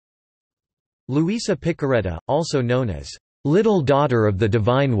Luisa Piccarreta, also known as Little Daughter of the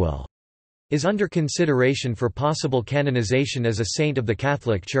Divine Will, is under consideration for possible canonization as a saint of the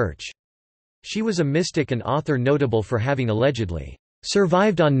Catholic Church. She was a mystic and author notable for having allegedly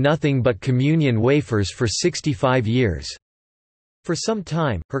survived on nothing but communion wafers for 65 years. For some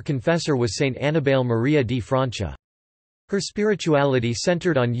time, her confessor was Saint Annibale Maria di Francia. Her spirituality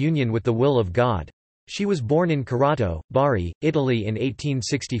centered on union with the will of God. She was born in Corato, Bari, Italy in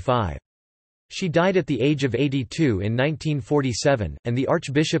 1865. She died at the age of 82 in 1947, and the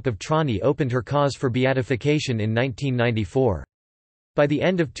Archbishop of Trani opened her cause for beatification in 1994. By the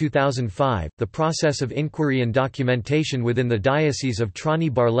end of 2005, the process of inquiry and documentation within the Diocese of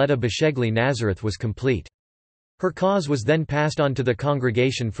Trani-Barletta-Bisceglie Nazareth was complete. Her cause was then passed on to the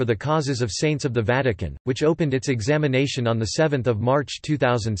Congregation for the Causes of Saints of the Vatican, which opened its examination on 7 March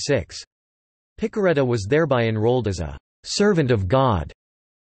 2006. Piccarreta was thereby enrolled as a «servant of God».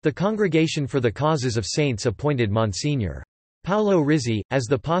 The Congregation for the Causes of Saints appointed Monsignor. Paolo Rizzi, as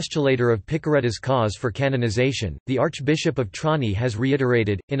the postulator of Piccarreta's cause for canonization. The Archbishop of Trani has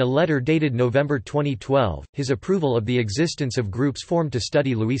reiterated, in a letter dated November 2012, his approval of the existence of groups formed to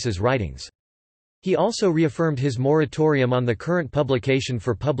study Luisa's writings. He also reaffirmed his moratorium on the current publication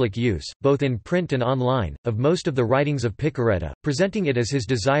for public use, both in print and online, of most of the writings of Piccarreta, presenting it as his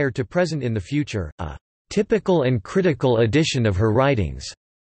desire to present in the future, a typical and critical edition of her writings,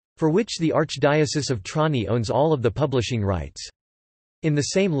 for which the Archdiocese of Trani owns all of the publishing rights. In the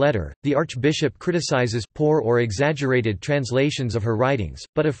same letter, the Archbishop criticizes poor or exaggerated translations of her writings,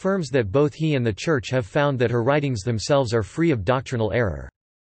 but affirms that both he and the Church have found that her writings themselves are free of doctrinal error.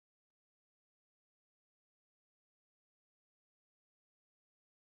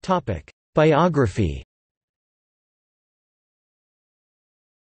 Biography.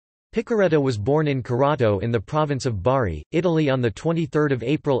 Piccarreta was born in Corato in the province of Bari, Italy on 23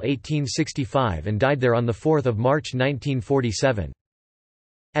 April 1865 and died there on 4 March 1947.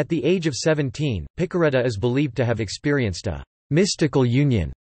 At the age of 17, Piccarreta is believed to have experienced a mystical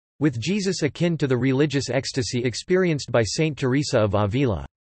union with Jesus akin to the religious ecstasy experienced by Saint Teresa of Avila.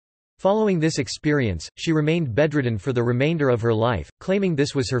 Following this experience, she remained bedridden for the remainder of her life, claiming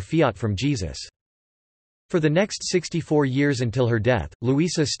this was her fiat from Jesus. For the next 64 years until her death,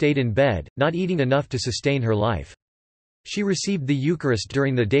 Luisa stayed in bed, not eating enough to sustain her life. She received the Eucharist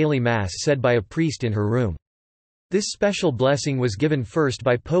during the daily Mass said by a priest in her room. This special blessing was given first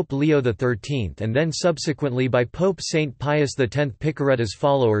by Pope Leo XIII and then subsequently by Pope Saint Pius X. Piccarreta's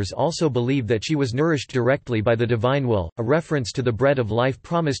followers also believe that she was nourished directly by the divine will, a reference to the bread of life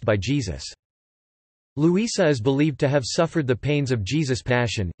promised by Jesus. Luisa is believed to have suffered the pains of Jesus'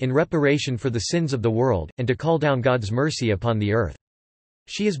 passion, in reparation for the sins of the world, and to call down God's mercy upon the earth.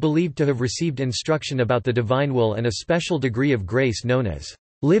 She is believed to have received instruction about the divine will and a special degree of grace known as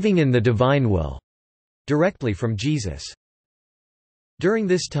living in the divine will, directly from Jesus. During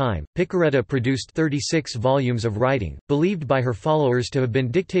this time, Piccarreta produced 36 volumes of writing, believed by her followers to have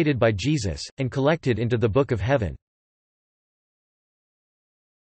been dictated by Jesus, and collected into the Book of Heaven.